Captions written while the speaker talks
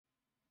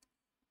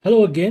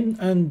Hello again,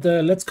 and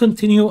let's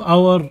continue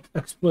our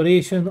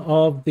exploration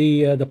of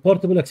the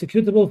portable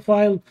executable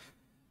file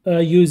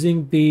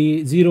using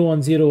the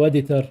 010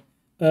 editor.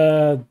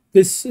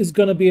 This is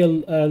going to be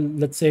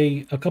let's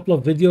say a couple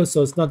of videos,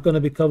 so it's not going to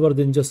be covered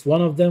in just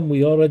one of them.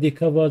 We already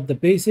covered the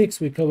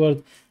basics. We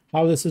covered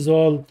how this is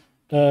all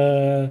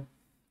how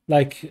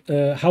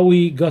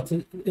we got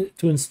to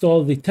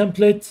install the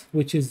template,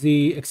 which is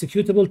the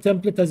executable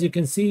template, as you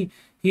can see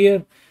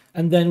here.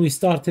 And then we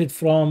started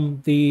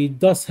from the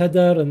DOS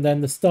header and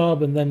then the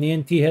stub and then the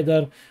NT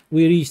header.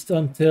 We reached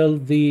until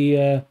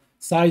the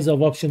size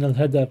of optional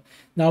header.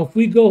 Now, if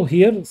we go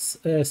here,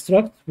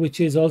 struct,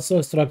 which is also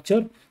a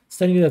structure, it's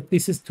telling you that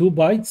this is 2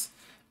 bytes.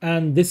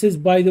 And this is,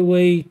 by the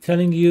way,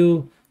 telling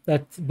you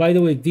that, by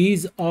the way,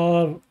 these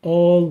are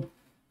all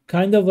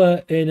kind of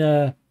in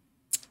a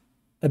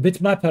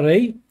bitmap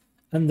array.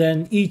 And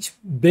then each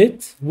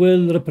bit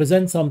will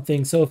represent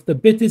something. So if the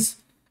bit is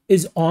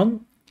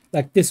on,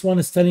 like this one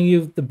is telling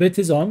you the bit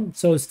is on,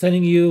 so it's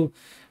telling you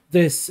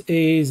this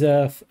is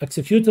a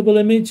executable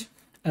image,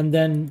 and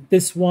then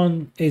this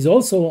one is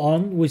also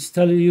on, which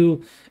tell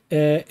you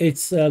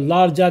it's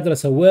large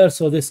address aware,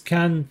 so this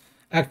can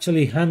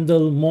actually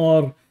handle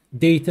more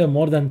data,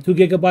 more than 2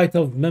 GB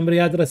of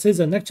memory addresses.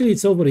 And actually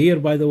it's over here,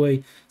 by the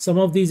way. Some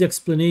of these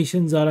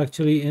explanations are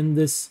actually in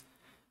this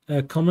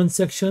comment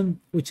section,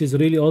 which is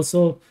really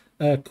also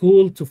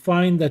cool to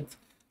find that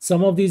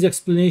some of these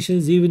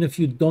explanations, even if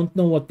you don't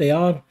know what they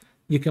are,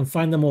 you can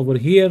find them over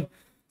here.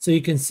 So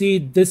you can see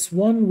this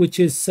one, which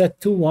is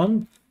set to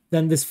 1.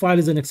 Then this file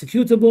is an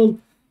executable.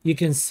 You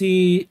can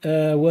see,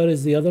 where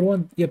is the other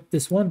one? Yep,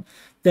 this one.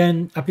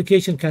 Then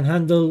application can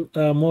handle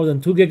more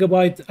than 2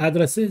 GB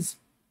addresses.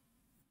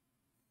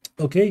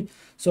 Okay,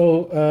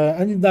 so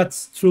and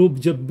that's true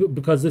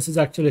because this is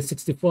actually a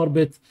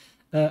 64-bit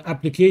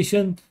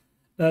application.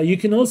 You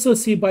can also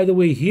see, by the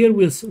way, here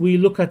we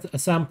look at a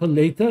sample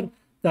later,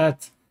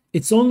 that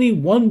it's only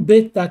 1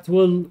 bit that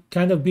will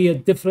kind of be a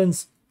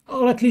difference,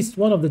 or at least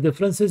one of the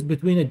differences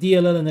between a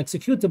DLL and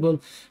executable.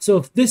 So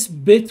if this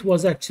bit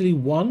was actually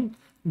 1,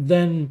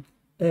 then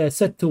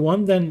set to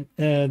 1, then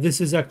this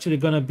is actually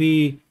going to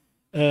be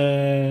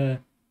an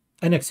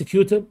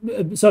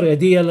executable, sorry, a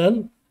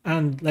DLL.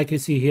 And like you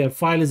see here,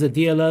 file is a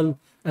DLL,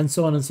 and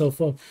so on and so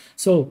forth.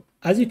 So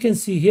as you can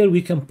see here,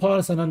 we can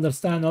parse and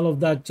understand all of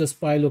that just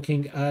by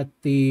looking at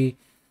the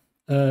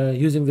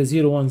using the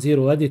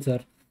 010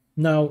 editor.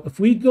 Now, if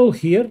we go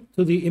here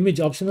to the image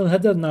optional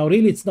header, now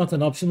really it's not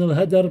an optional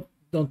header.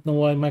 Don't know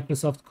why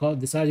Microsoft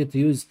decided to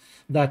use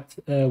that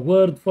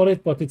word for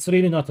it, but it's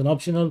really not an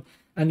optional.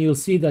 And you'll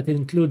see that it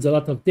includes a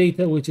lot of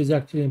data, which is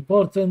actually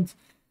important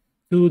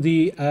to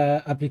the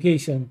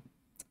application.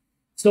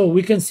 So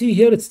we can see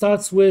here it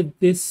starts with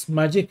this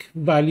magic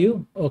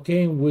value,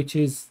 okay, which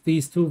is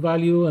these 2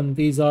 values, and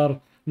these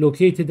are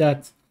located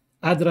at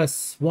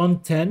address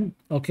 110,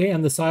 okay,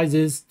 and the size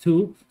is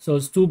 2, so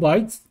it's 2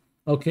 bytes.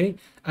 Okay,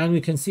 and we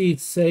can see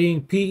it's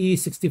saying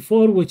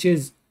PE64, which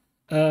is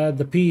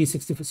the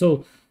PE64.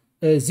 So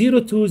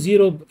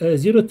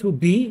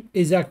 020B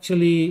is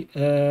actually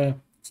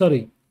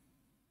sorry,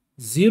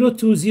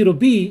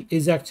 020B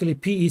is actually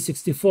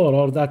PE64,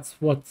 or that's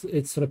what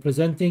it's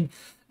representing.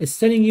 It's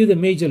telling you the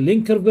major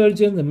linker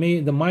version, the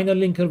minor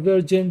linker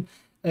version.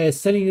 It's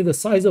telling you the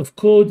size of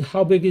code,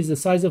 how big is the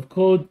size of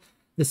code,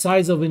 the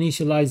size of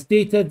initialized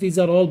data. These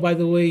are all, by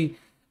the way,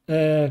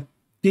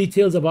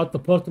 details about the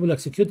portable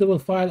executable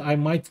file. I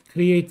might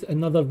create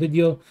another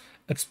video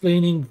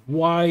explaining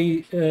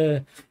why,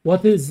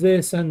 what is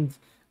this, and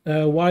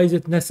why is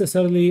it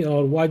necessarily,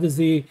 or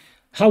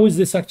how is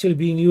this actually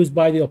being used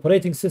by the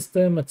operating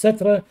system,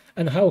 etc.,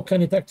 and how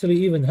can it actually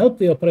even help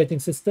the operating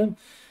system.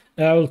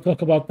 I will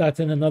talk about that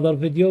in another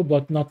video,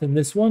 but not in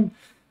this one,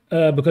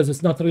 because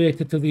it's not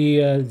related to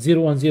the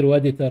 010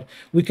 editor.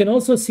 We can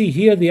also see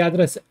here the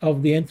address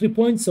of the entry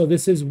point. So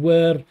this is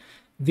where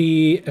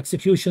the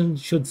execution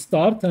should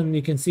start, and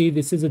you can see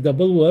this is a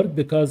double word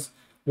because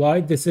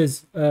why? This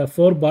is 4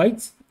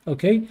 bytes.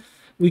 Okay,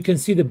 we can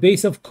see the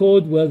base of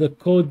code where the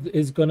code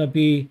is going to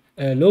be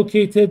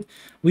located.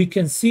 We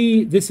can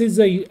see this is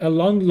a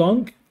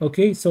long,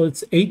 okay, so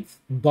it's 8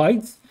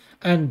 bytes,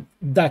 and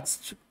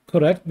that's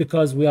correct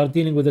because we are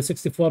dealing with a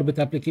 64-bit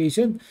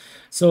application,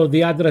 so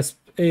the address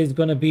is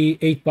going to be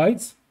 8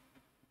 bytes.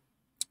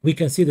 We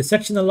can see the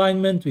section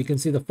alignment, we can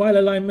see the file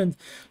alignment.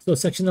 So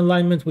section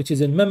alignment, which is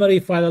in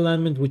memory, file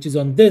alignment, which is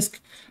on disk,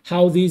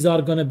 how these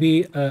are going to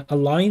be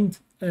aligned.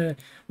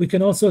 We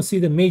can also see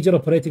the major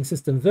operating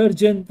system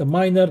version, the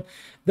minor.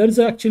 There's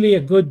actually a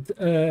good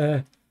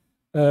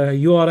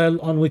URL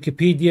on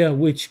Wikipedia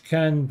which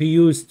can be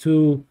used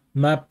to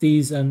map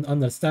these and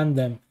understand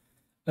them.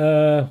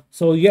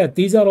 So yeah,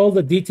 these are all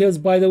the details,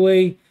 by the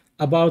way,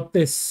 about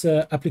this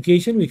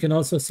application. We can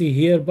also see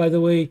here, by the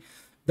way,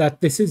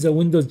 that this is a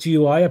Windows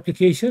GUI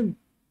application.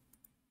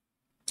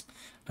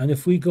 And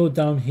if we go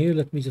down here,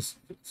 let me just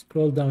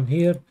scroll down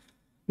here.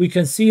 We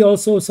can see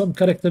also some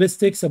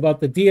characteristics about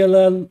the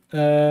DLL.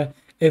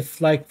 If,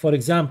 like, for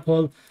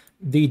example,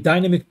 the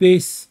dynamic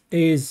base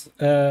is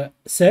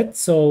set,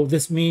 so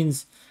this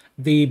means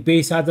the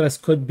base address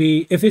could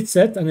be, if it's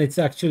set, and it's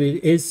actually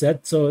is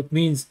set, so it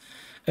means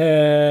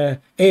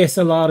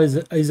ASLR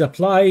is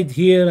applied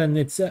here and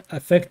it's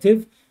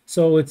effective.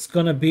 So it's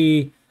going to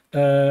be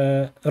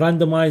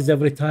randomized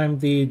every time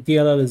the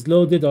DLL is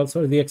loaded, or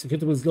sorry, the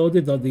executable is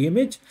loaded, or the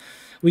image.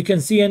 We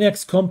can see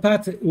NX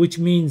compat, which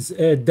means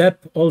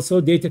DEP, also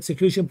data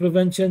execution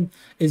prevention,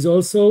 is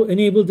also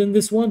enabled in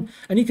this one.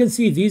 And you can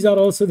see these are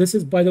also, this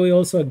is, by the way,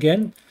 also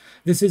again,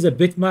 this is a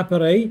bitmap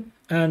array,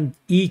 and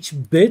each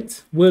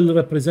bit will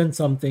represent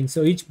something.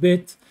 So each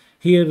bit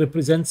here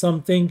represents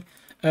something.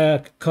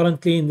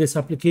 Currently in this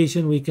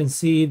application, we can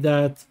see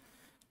that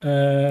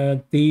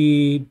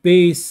the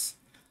base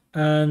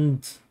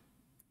and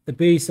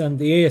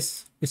the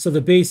AS, so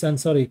the base and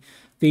sorry,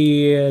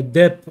 the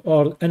DEP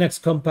or NX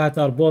compat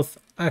are both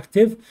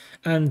active,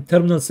 and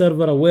terminal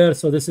server aware,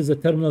 so this is a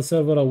terminal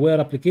server aware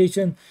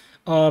application,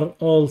 are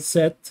all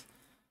set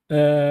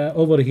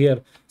over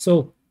here.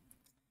 So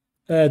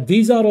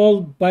these are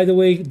all, by the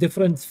way,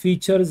 different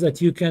features that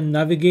you can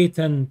navigate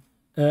and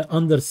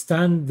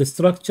understand the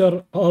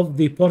structure of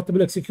the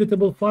portable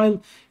executable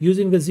file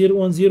using the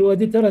 010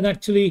 editor. And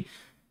actually,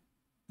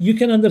 you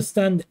can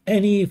understand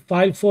any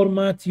file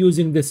format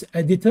using this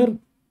editor,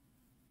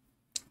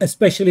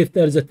 especially if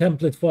there's a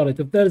template for it.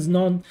 If there's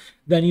none,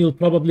 then you'll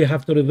probably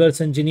have to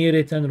reverse engineer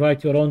it and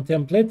write your own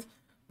template.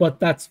 But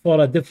that's for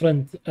a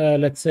different,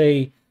 let's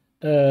say,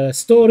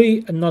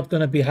 story, and not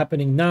going to be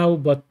happening now,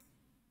 but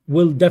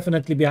will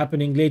definitely be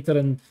happening later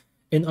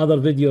in other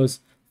videos.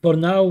 For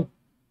now,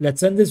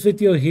 let's end this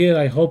video here.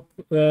 I hope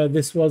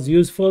this was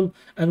useful,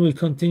 and we'll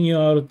continue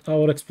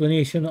our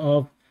explanation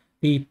of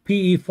the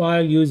PE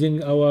file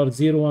using our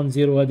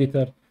 010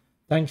 editor.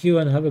 Thank you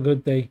and have a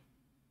good day.